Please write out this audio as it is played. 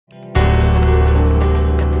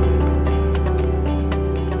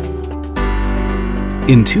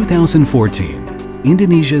In 2014,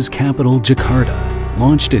 Indonesia's capital, Jakarta,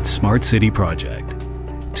 launched its Smart City project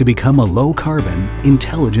to become a low-carbon,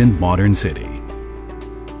 intelligent modern city.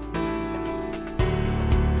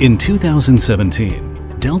 In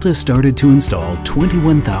 2017, Delta started to install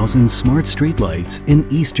 21,000 smart streetlights in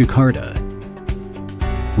East Jakarta,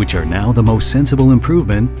 which are now the most sensible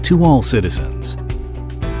improvement to all citizens.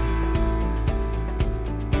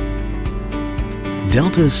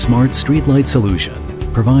 Delta's Smart Streetlight Solution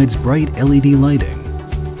provides bright LED lighting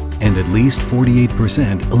and at least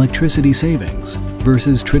 48% electricity savings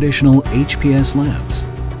versus traditional HPS lamps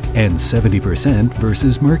and 70%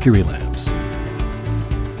 versus mercury lamps.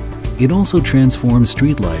 It also transforms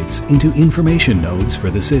streetlights into information nodes for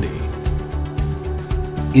the city.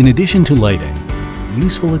 In addition to lighting,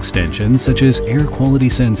 useful extensions such as air quality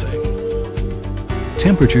sensing,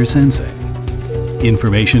 temperature sensing,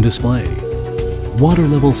 information display, water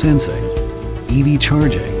level sensing, EV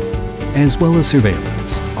charging, as well as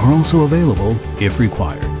surveillance are also available if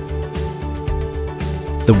required.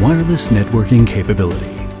 The wireless networking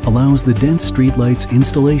capability allows the dense streetlights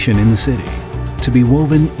installation in the city to be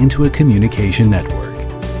woven into a communication network.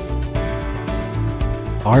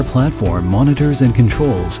 Our platform monitors and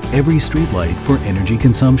controls every streetlight for energy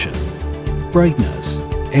consumption, brightness,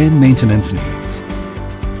 and maintenance needs.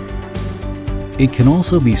 It can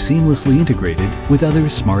also be seamlessly integrated with other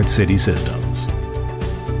smart city systems.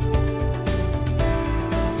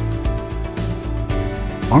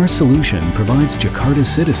 Our solution provides Jakarta's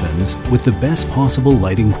citizens with the best possible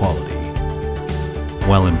lighting quality,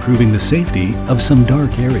 while improving the safety of some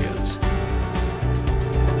dark areas.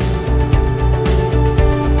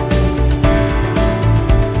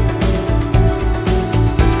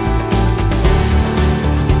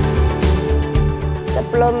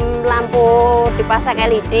 Sebelum lampu dipasang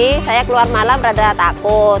LED, saya keluar malam rada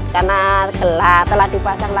takut karena gelap. Setelah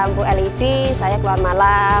dipasang lampu LED, saya keluar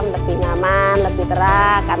malam lebih nyaman, lebih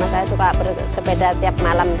terang karena saya suka bersepeda tiap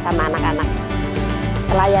malam sama anak-anak.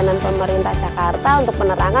 Pelayanan pemerintah Jakarta untuk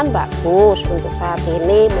penerangan bagus, untuk saat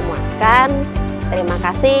ini memuaskan. Terima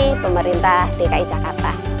kasih pemerintah DKI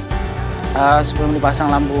Jakarta. Sebelum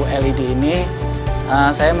dipasang lampu LED ini,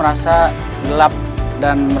 saya merasa gelap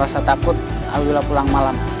dan merasa takut apabila pulang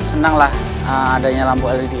malam. Senanglah adanya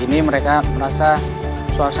lampu LED ini, mereka merasa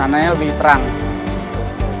suasananya lebih terang.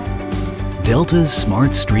 Delta's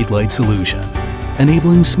Smart Streetlight Solution,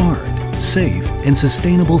 enabling smart, safe, and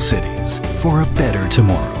sustainable cities for a better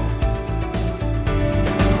tomorrow.